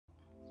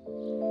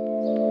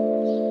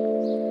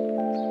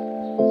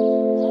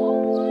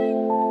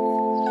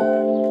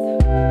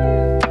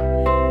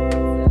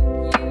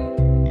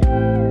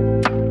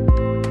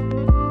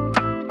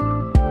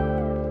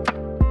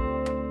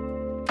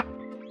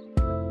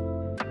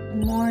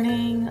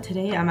Morning.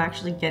 Today I'm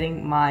actually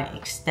getting my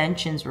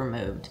extensions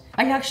removed.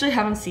 I actually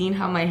haven't seen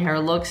how my hair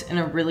looks in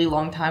a really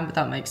long time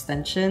without my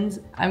extensions.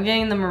 I'm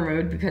getting them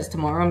removed because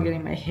tomorrow I'm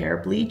getting my hair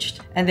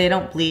bleached and they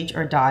don't bleach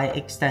or dye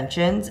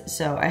extensions.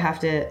 So I have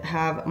to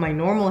have my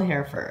normal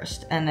hair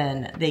first and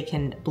then they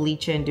can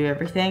bleach it and do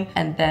everything.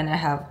 And then I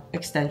have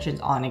extensions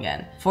on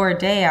again. For a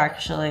day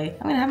actually,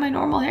 I'm gonna have my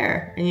normal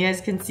hair and you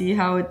guys can see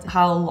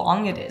how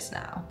long it is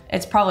now.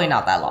 It's probably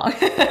not that long,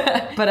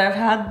 but I've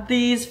had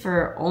these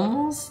for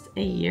almost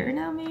a year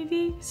now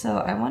maybe. So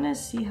I wanna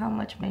see how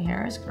much my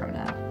hair has grown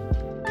out.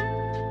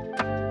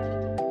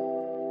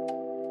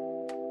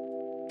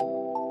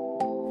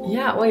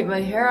 Yeah, wait,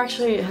 my hair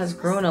actually has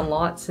grown a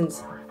lot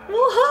since.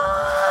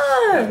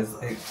 That is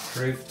a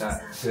proof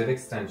that good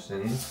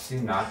extensions do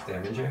not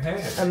damage your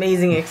hair.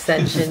 Amazing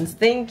extensions,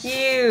 thank you.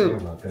 You're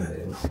welcome,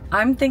 babe.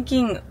 I'm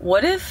thinking,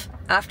 what if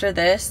after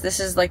this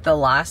is like the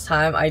last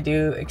time I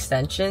do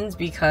extensions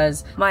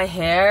because my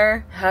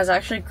hair has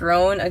actually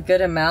grown a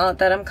good amount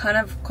that I'm kind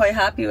of quite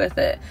happy with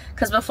it.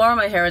 Because before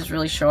my hair was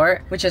really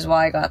short, which is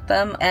why I got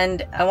them.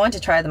 And I wanted to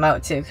try them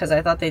out too because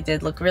I thought they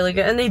did look really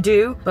good and they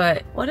do.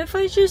 But what if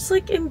I just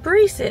like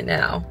embrace it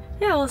now?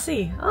 Yeah, we'll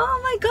see.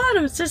 Oh my god,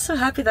 I'm just so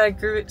happy that I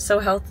grew it so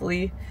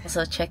healthily.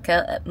 Also check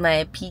out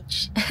my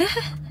peach.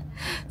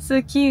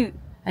 So cute.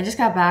 I just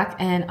got back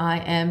and I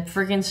am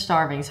freaking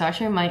starving. So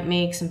actually I might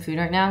make some food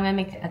right now. I'm gonna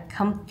make a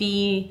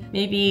comfy,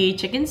 maybe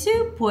chicken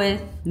soup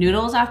with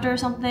noodles after or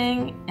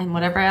something and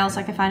whatever else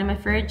I can find in my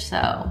fridge,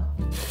 so.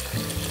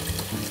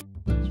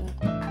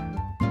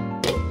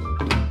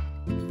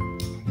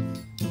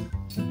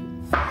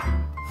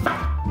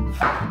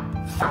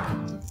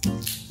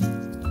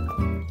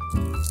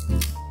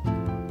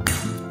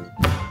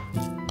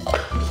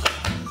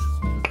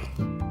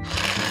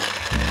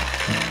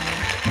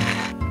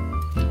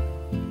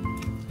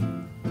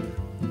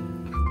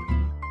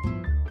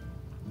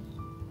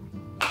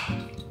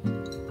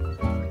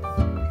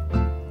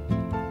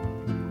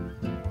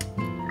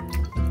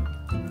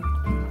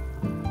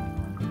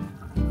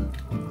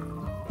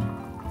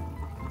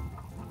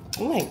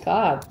 Oh my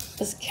god,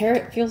 this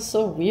carrot feels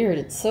so weird.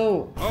 It's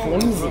so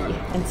flimsy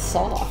and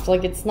soft.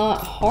 Like it's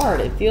not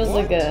hard. It feels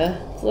like a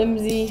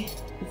flimsy,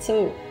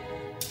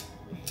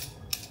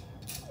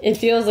 it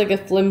feels like a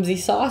flimsy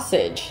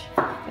sausage.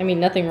 I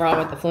mean, nothing wrong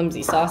with the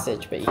flimsy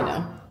sausage, but you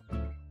know.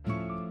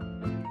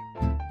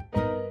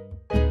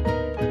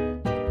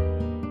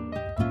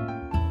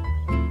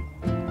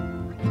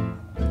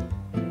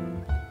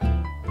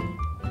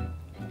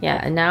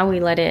 Yeah, and now we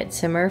let it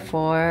simmer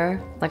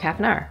for like half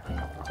an hour.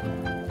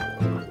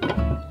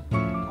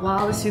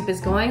 While the soup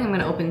is going, I'm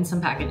gonna open some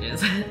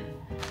packages. I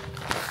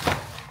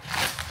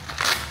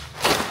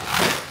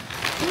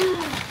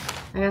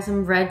got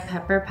some red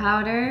pepper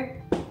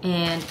powder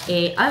and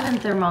a oven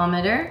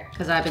thermometer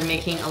because I've been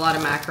making a lot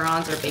of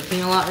macarons or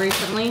baking a lot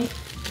recently.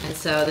 And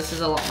so this is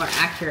a lot more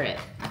accurate.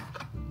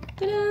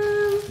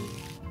 Ta-da!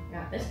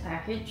 Got this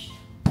package,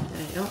 and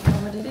I don't know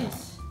what it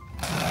is.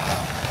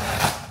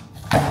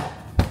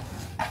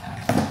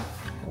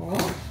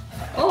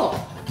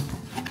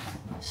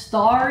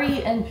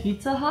 Starry and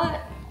Pizza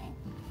Hut?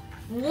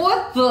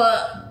 What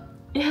the?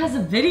 It has a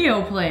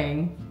video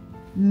playing.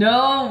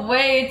 No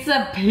way, it's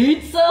a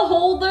pizza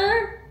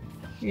holder?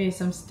 Okay,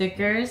 some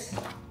stickers.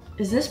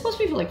 Is this supposed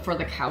to be like for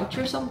the couch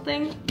or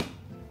something?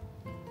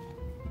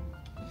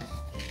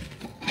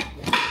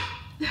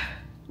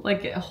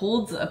 Like it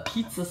holds a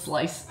pizza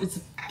slice. It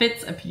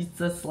fits a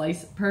pizza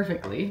slice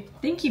perfectly.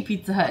 Thank you,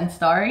 Pizza Hut and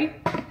Starry.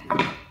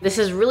 This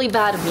is really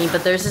bad of me,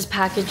 but there's this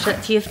package that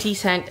TFT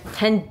sent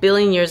 10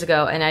 billion years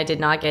ago and I did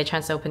not get a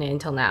chance to open it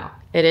until now.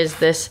 It is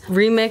this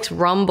Remix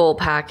Rumble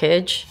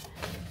package.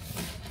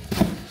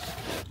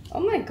 Oh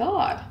my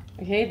god.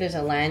 Okay, there's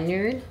a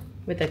lanyard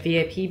with a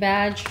VIP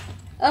badge.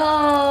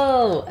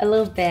 Oh, a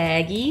little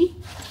baggie.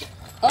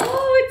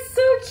 Oh, it's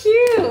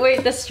so cute.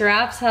 Wait, the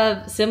straps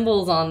have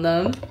symbols on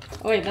them.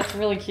 Oh wait, that's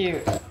really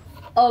cute.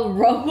 A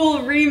Rumble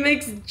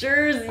Remix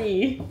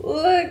jersey.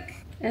 Look.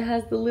 It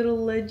has the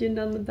little legend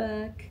on the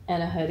back.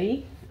 And a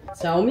hoodie.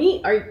 Sell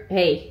me?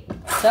 Hey,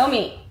 sell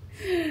me.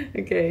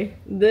 Okay,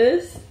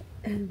 this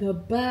and the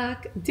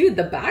back. Dude,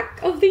 the back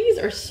of these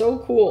are so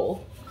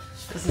cool.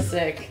 This is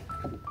sick.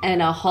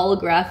 And a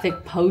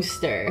holographic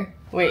poster.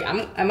 Wait,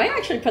 I might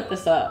actually put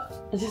this up.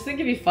 I just think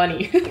it'd be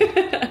funny.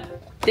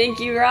 Thank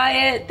you,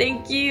 Riot.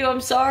 Thank you. I'm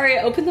sorry.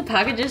 I opened the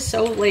packages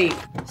so late.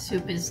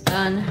 Soup is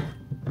done.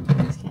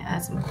 Just gonna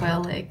add some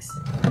quail eggs.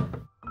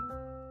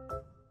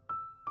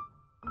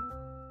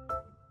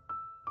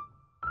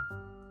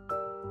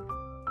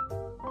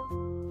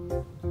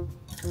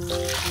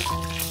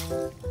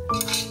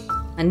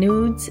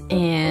 Nudes,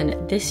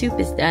 and this soup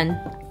is done.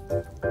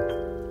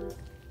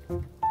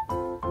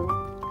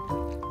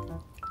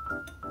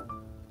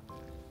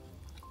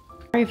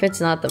 Sorry if it's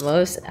not the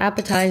most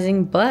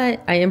appetizing,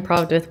 but I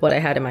improvised with what I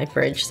had in my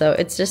fridge, so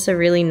it's just a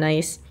really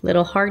nice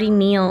little hearty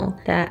meal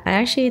that I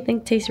actually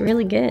think tastes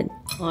really good.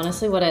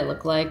 Honestly, what I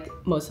look like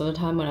most of the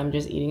time when I'm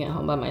just eating at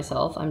home by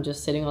myself, I'm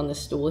just sitting on the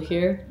stool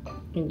here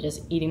and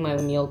just eating my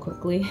meal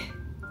quickly.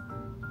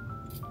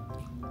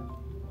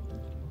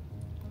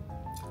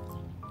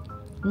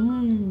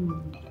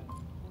 Mmm.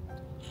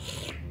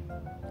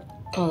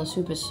 Oh, the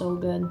soup is so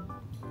good.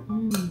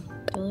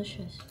 Mmm,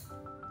 delicious.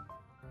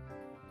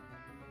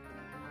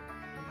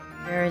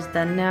 Hair is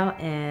done now,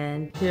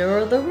 and here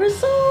are the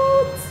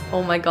results.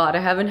 Oh my god, I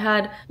haven't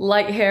had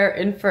light hair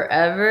in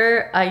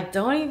forever. I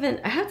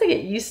have to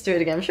get used to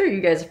it again. I'm sure you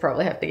guys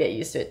probably have to get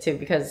used to it too,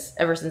 because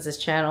ever since this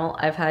channel,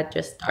 I've had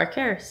just dark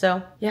hair.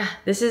 So yeah,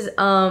 this is,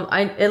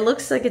 it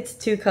looks like it's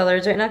 2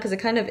 colors right now because it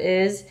kind of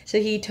is. So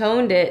he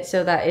toned it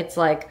so that it's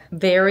like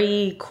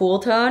very cool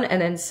tone,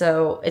 and then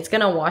so it's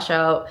gonna wash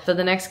out for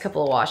the next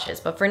couple of washes.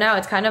 But for now,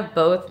 it's kind of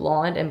both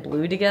blonde and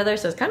blue together,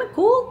 so it's kind of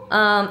cool.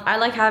 I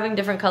like having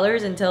different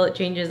colors until it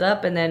changes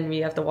up, and then we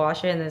have to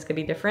wash it, and then it's gonna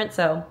be different.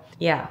 So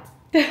yeah.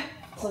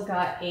 Also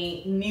got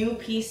a new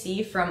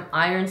PC from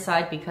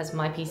Ironside because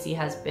my PC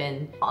has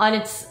been on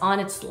its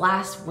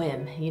last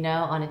whim, you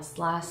know, on its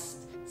last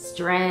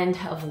strand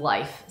of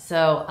life.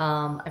 So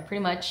I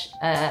pretty much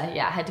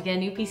yeah, had to get a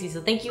new PC.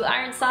 So thank you,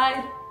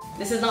 Ironside.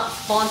 This is not a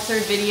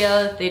sponsored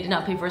video. They did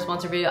not pay for a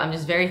sponsored video. I'm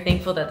just very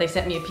thankful that they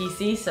sent me a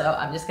PC, so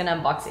I'm just gonna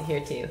unbox it here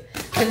too,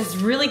 because it's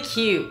really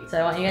cute. So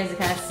I want you guys to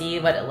kind of see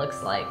what it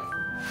looks like.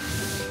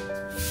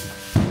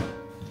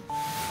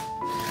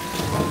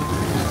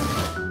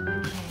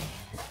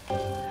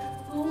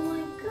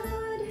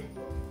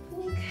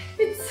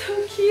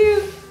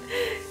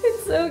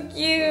 So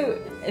cute.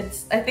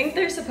 I think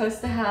they're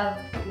supposed to have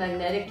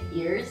magnetic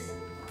ears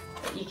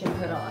that you can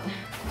put on.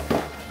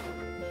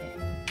 Okay.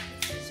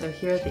 So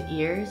here are the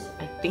ears.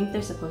 I think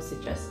they're supposed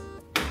to just,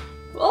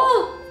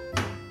 oh!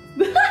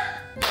 That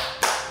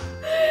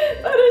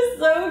is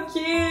so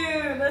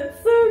cute.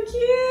 That's so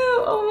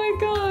cute. Oh my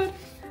god.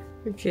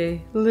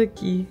 Okay,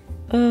 looky.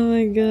 Oh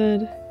my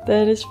god.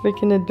 That is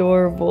freaking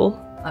adorable.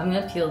 I'm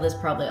gonna peel this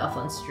probably off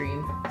on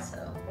stream, so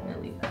I'm gonna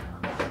leave that on.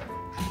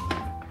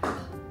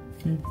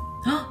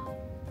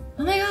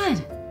 Oh my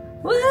god!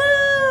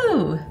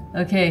 Woo!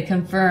 Okay,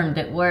 confirmed,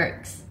 it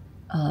works.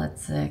 Oh,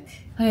 that's sick.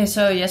 Okay,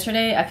 so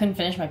yesterday I couldn't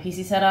finish my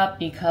PC setup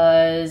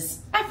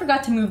because I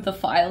forgot to move the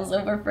files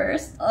over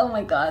first. Oh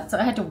my god, so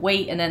I had to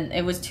wait, and then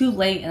it was too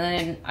late, and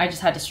then I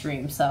just had to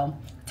stream. So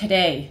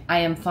today I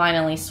am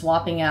finally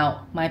swapping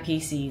out my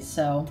PCs,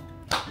 so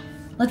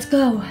let's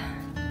go.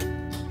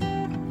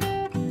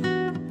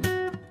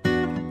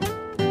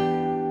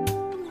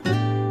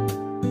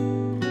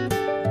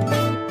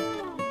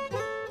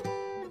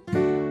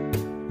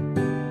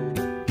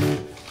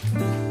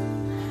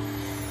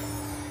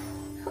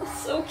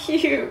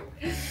 Cute.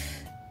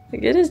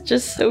 Like, it is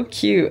just so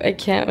cute. I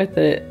can't with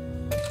it.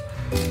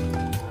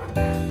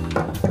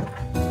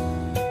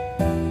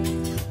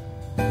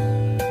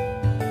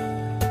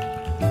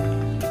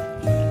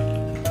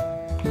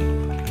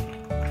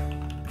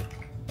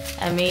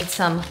 I made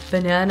some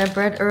banana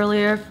bread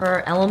earlier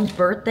for Ellen's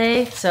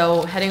birthday,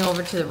 so heading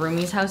over to the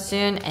roomie's house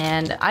soon.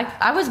 And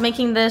I was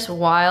making this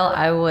while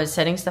I was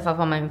setting stuff up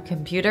on my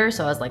computer,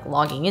 so I was like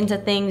logging into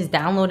things,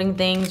 downloading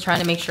things, trying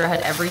to make sure I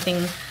had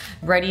everything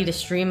ready to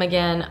stream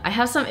again. I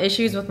have some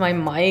issues with my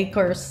mic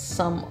or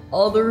some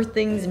other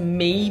things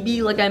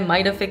maybe, like I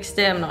might have fixed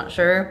it, I'm not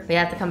sure. They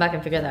have to come back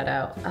and figure that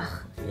out.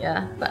 Ugh,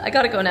 yeah, but I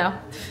gotta go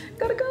now.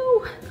 Gotta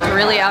go.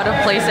 Really out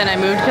of place, and I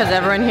moved because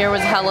everyone here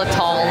was hella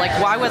tall. Like,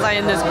 why was I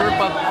in this group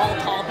of all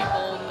tall people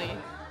only?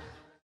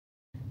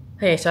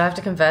 Okay, so I have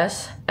to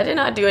confess, I did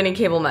not do any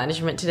cable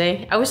management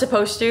today. I was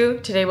supposed to.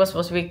 Today was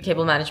supposed to be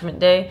cable management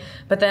day,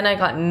 but then I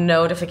got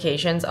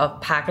notifications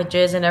of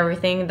packages and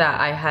everything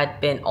that I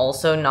had been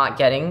also not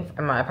getting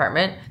in my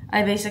apartment.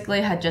 I basically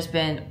had just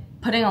been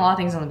putting a lot of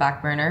things on the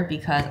back burner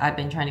because I've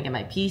been trying to get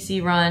my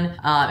PC run.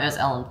 It was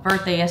Ellen's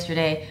birthday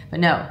yesterday,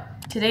 but no.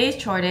 Today is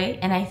chore day,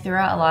 and I threw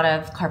out a lot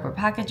of cardboard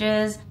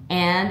packages,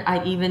 and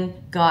I even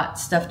got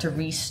stuff to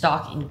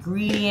restock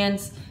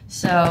ingredients.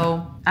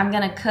 So I'm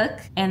gonna cook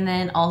and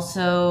then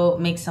also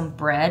make some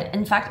bread.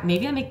 In fact,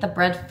 maybe I make the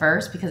bread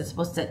first because it's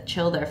supposed to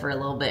chill there for a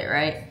little bit,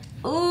 right?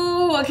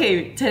 Ooh,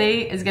 okay,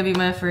 today is gonna be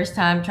my first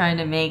time trying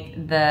to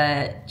make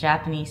the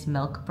Japanese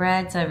milk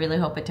bread, so I really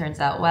hope it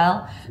turns out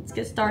well. Let's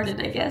get started,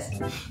 I guess.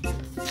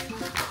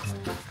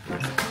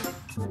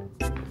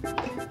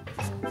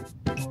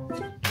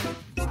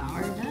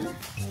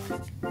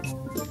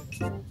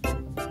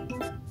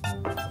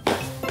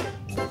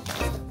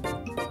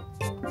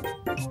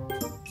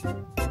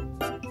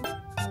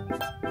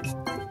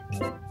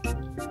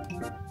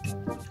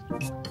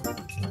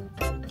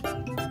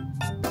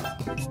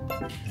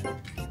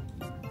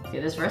 Okay,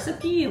 this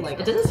recipe,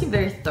 like, it doesn't seem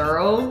very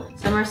thorough.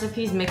 Some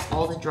recipes mix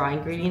all the dry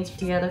ingredients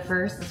together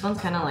first. This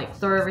one's kind of like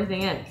throw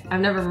everything in.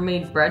 I've never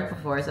made bread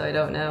before, so I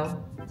don't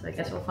know. So I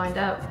guess we'll find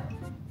out.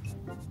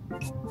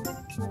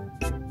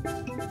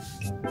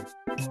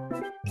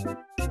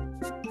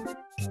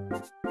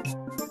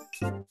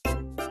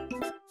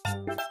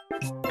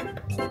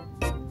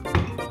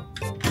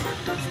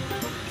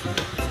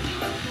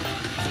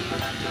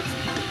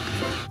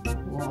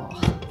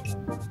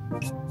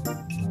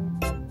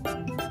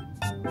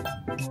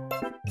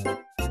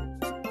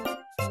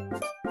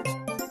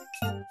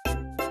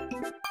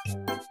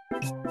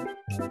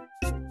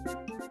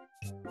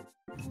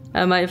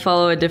 I might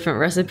follow a different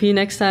recipe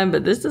next time,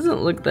 but this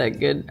doesn't look that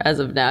good as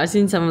of now. I've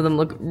seen some of them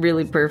look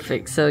really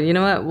perfect. So you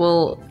know what?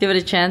 We'll give it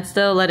a chance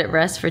though, let it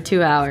rest for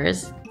 2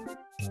 hours.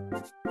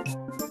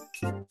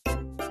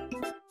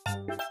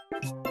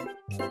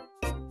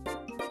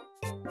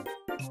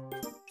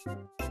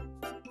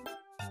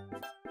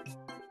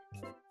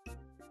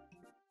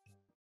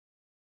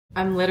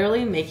 I'm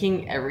literally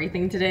making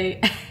everything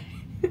today.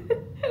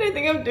 And I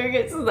think I'm doing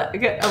it so that I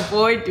can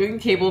avoid doing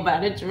table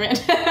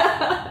management.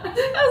 I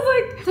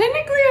was like,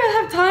 technically I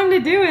have time to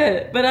do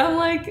it, but I'm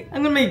like,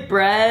 I'm gonna make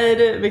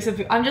bread, make some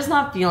food. I'm just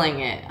not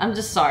feeling it. I'm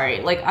just sorry.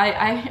 Like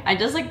I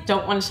just like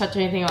don't want to touch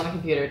anything on the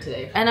computer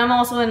today. And I'm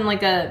also in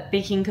like a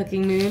baking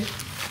cooking mood.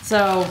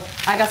 So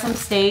I got some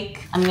steak.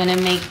 I'm gonna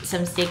make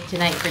some steak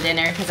tonight for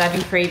dinner because I've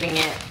been craving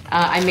it.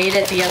 I made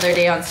it the other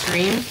day on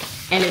stream.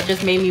 And it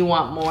just made me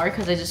want more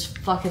because I just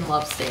fucking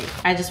love steak.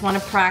 I just want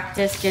to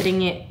practice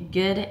getting it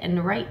good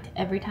and right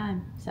every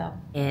time. So,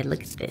 and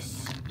look at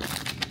this.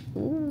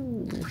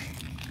 Ooh.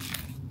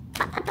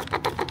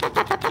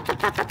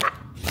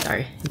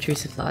 Sorry,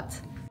 intrusive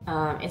thoughts.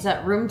 It's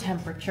at room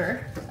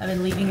temperature. I've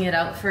been leaving it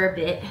out for a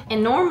bit.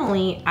 And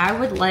normally I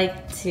would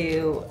like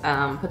to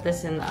put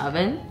this in the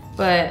oven,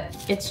 but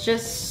it's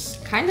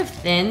just kind of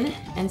thin.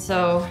 And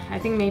so I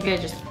think maybe I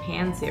just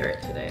pan sear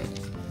it today.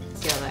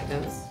 See how that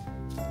goes.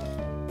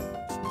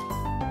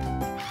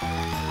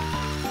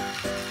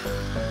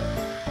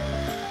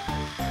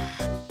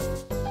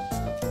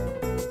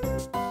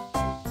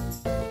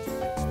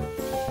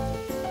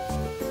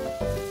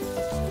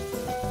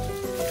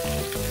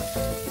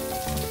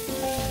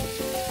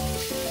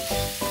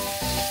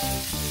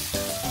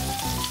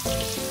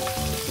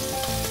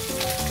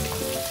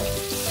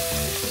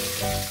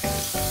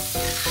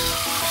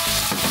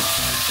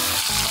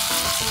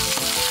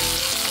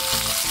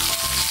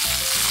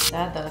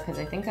 Sad though, because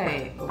I think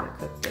I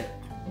overcooked it.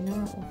 You know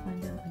what? We'll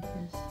find out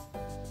like this.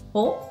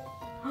 Oh!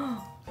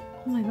 Oh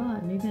my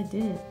god, maybe I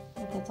did.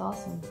 That's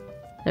awesome.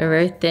 They're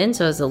very thin,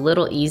 so it's a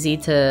little easy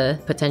to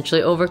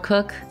potentially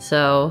overcook.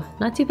 So,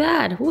 not too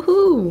bad.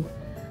 Woohoo!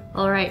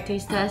 Alright,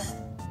 taste test.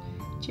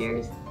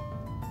 Cheers.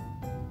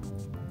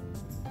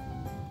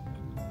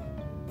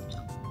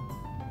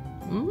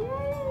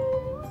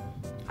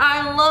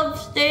 I love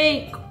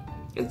steak!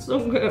 It's so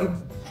good.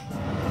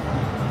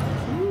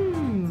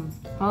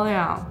 Oh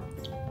yeah.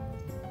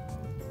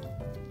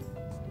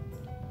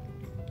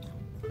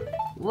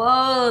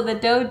 Whoa, the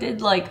dough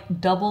did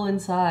like double in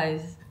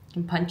size. You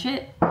can punch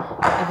it.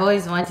 I've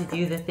always wanted to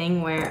do the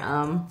thing where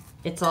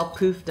it's all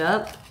poofed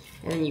up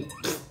and then you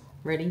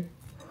ready.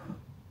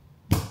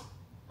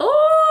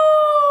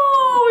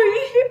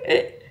 Oh,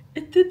 it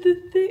did the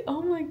thing.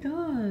 Oh my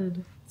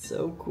god.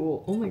 So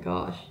cool. Oh my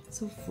gosh. It's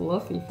so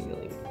fluffy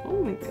feeling.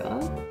 Oh my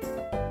god.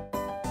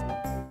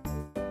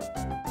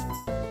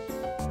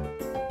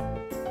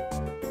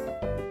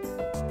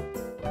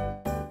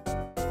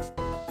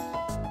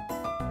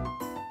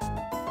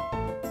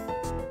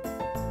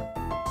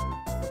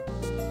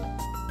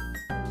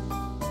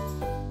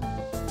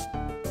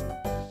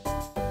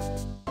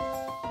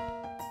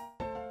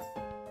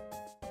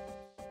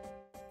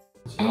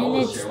 And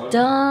it's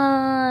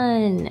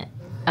done!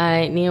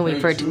 I need to wait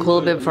for it to cool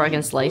a bit before I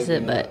can slice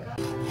it, but...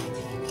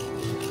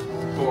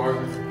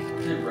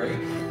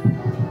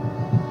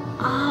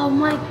 Oh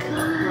my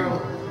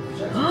god!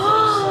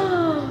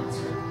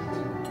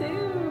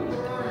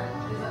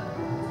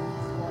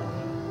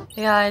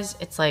 Hey guys,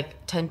 it's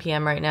like 10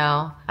 p.m. right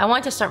now. I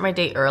wanted to start my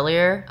day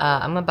earlier.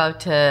 I'm about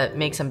to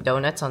make some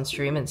donuts on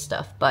stream and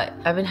stuff, but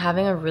I've been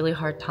having a really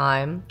hard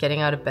time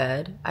getting out of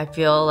bed. I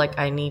feel like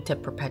I need to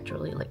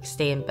perpetually like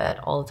stay in bed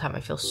all the time.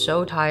 I feel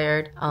so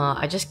tired.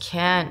 I just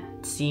can't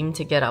seem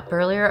to get up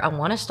earlier. I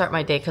want to start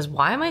my day because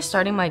why am I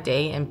starting my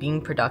day and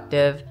being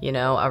productive, you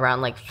know,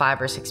 around like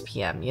 5 or 6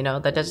 p.m. You know,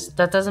 that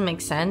doesn't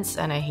make sense,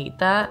 and I hate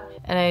that.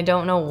 And I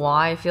don't know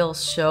why I feel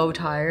so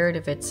tired,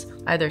 if it's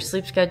either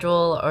sleep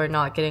schedule or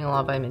not getting a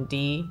lot of vitamin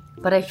D.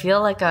 But I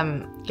feel like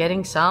I'm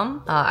getting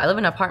some. I live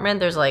in an apartment.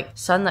 There's like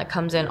sun that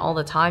comes in all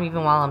the time,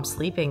 even while I'm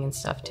sleeping and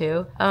stuff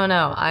too. I don't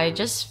know. I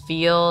just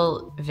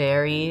feel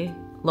very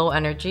low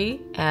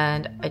energy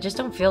and I just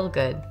don't feel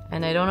good.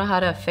 And I don't know how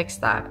to fix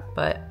that.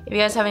 But if you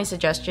guys have any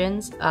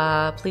suggestions,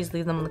 please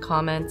leave them in the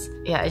comments.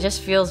 Yeah, it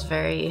just feels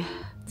very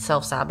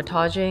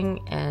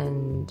self-sabotaging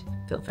and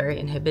feel very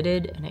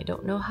inhibited, and I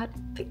don't know how to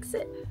fix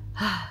it.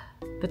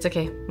 But it's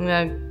okay. I'm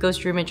gonna go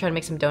stream and try to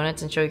make some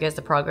donuts and show you guys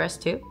the progress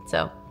too.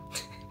 So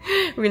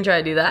we're gonna try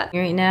to do that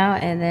right now,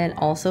 and then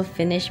also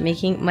finish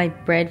making my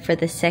bread for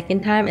the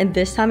second time, and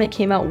this time it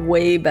came out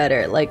way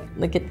better. Like,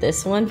 look at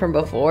this one from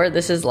before.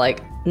 This is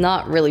like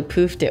not really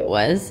poofed, it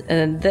was,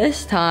 and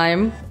this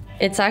time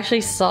it's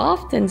actually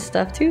soft and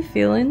stuff too,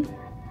 feeling.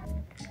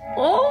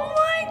 Oh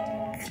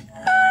my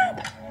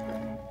god!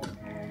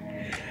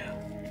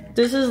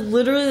 This is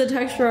literally the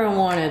texture I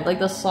wanted, like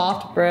the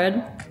soft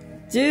bread.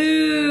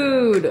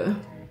 Dude!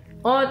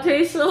 Oh, it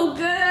tastes so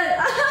good!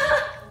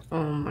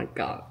 Oh my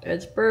god,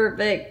 it's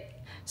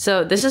perfect.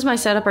 So this is my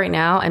setup right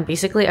now, and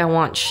basically I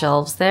want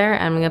shelves there,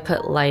 and I'm gonna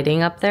put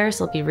lighting up there,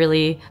 so it'll be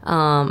really,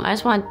 I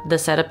just want the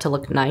setup to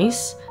look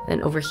nice.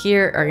 And over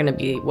here are gonna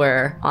be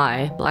where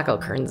my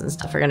blackout curtains and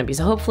stuff are gonna be.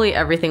 So hopefully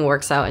everything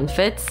works out and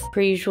fits. Per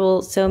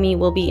usual, Somi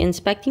will be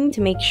inspecting to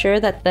make sure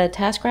that the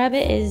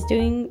TaskRabbit is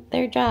doing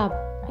their job.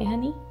 Right,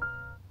 honey?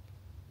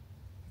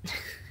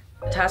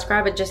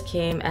 TaskRabbit just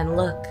came and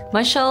look,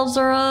 my shelves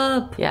are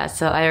up. Yeah,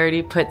 so I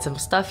already put some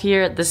stuff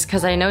here. This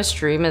because I know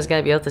stream is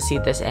gonna be able to see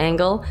this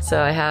angle.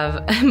 So I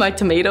have my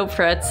tomato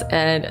pretz,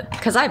 and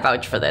because I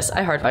vouch for this,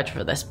 I hard vouch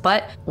for this.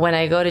 But when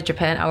I go to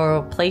Japan, I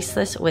will replace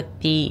this with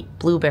the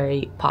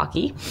blueberry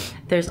Pocky.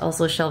 There's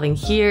also shelving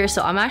here.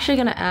 So I'm actually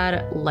gonna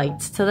add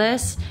lights to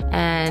this.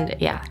 And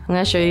yeah, I'm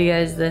gonna show you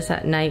guys this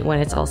at night when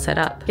it's all set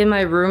up. In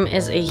my room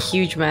is a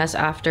huge mess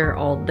after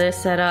all this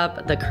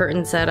setup, the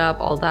curtain setup,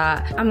 all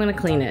that. I'm gonna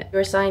clean it.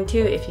 You're assigned to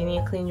if you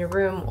need to clean your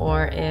room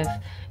or if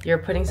you're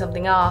putting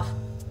something off.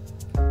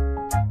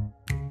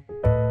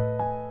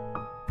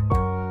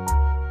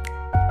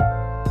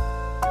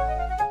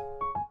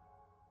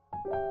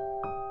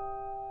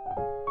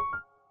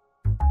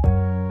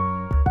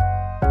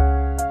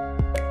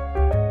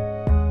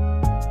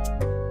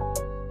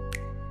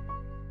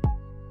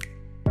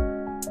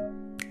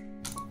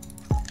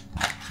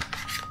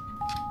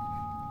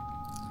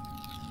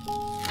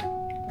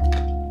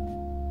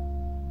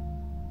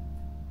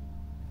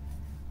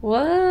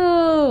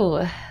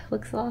 Whoa,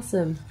 looks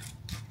awesome.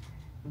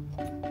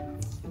 I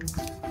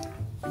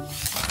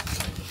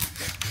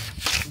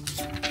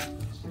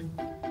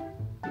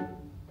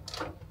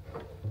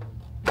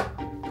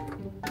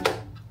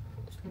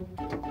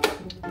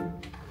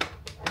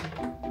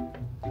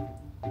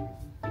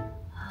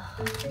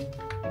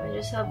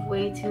just have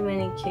way too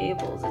many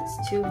cables.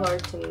 It's too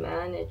hard to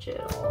manage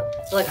it all.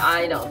 Like,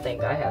 I don't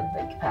think I have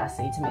the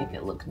capacity to make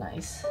it look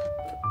nice.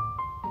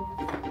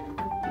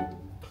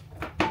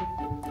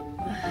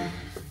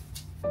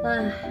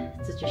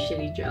 Such a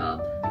shitty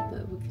job,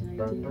 but what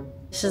can I do?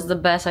 This is the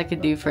best I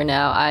could do for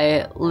now.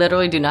 I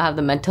literally do not have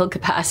the mental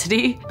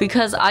capacity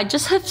because I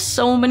just have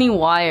so many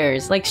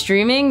wires. Like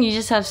streaming, you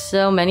just have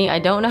so many. I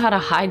don't know how to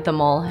hide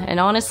them all. And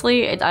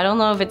honestly, I don't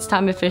know if it's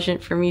time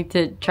efficient for me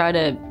to try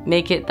to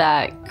make it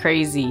that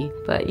crazy.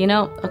 But you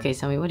know, okay,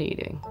 Somi, what are you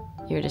doing?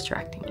 You're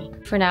distracting me.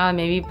 For now,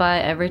 maybe by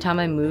every time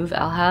I move,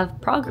 I'll have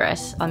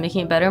progress on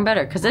making it better and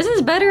better, because this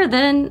is better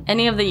than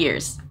any of the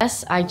years.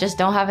 Yes, I just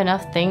don't have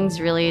enough things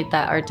really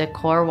that are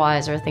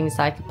decor-wise or things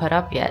that I could put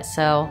up yet,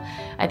 so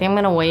I think I'm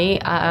gonna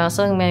wait. I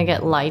also am gonna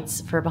get lights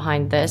for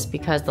behind this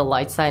because the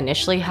lights that I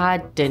initially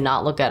had did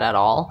not look good at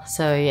all.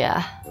 So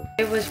yeah.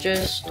 It was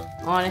just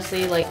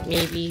honestly like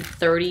maybe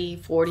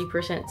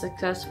 30–40%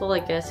 successful. I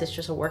guess it's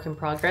just a work in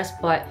progress,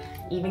 but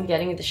even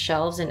getting the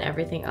shelves and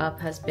everything up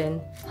has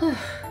been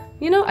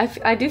you know,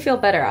 I do feel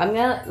better. I'm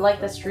gonna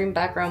like the stream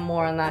background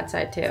more on that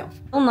side too.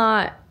 Still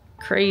not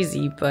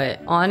crazy, but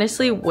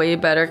honestly way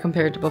better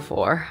compared to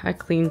before. I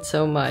cleaned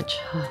so much.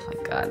 Oh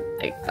my god,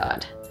 thank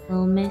god.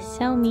 Little Miss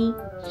Somi.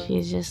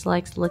 She just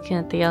likes looking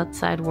at the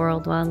outside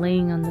world while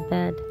laying on the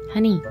bed.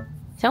 Honey,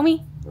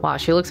 Somi. Wow,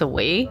 she looks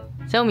away.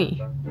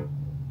 Somi.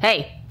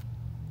 Hey.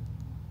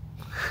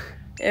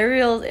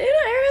 Ariel's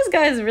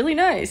guy is really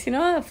nice. You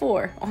know,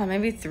 4. Oh,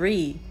 maybe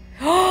 3.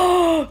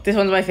 Oh, this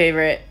one's my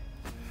favorite.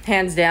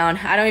 Hands down.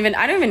 I don't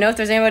even know if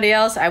there's anybody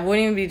else. I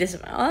wouldn't even be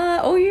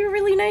oh, you're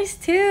really nice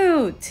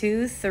too.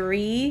 2,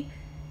 3.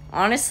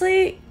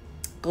 Honestly,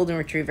 golden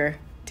retriever.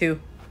 2.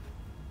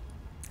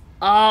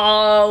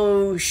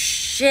 Oh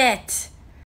shit.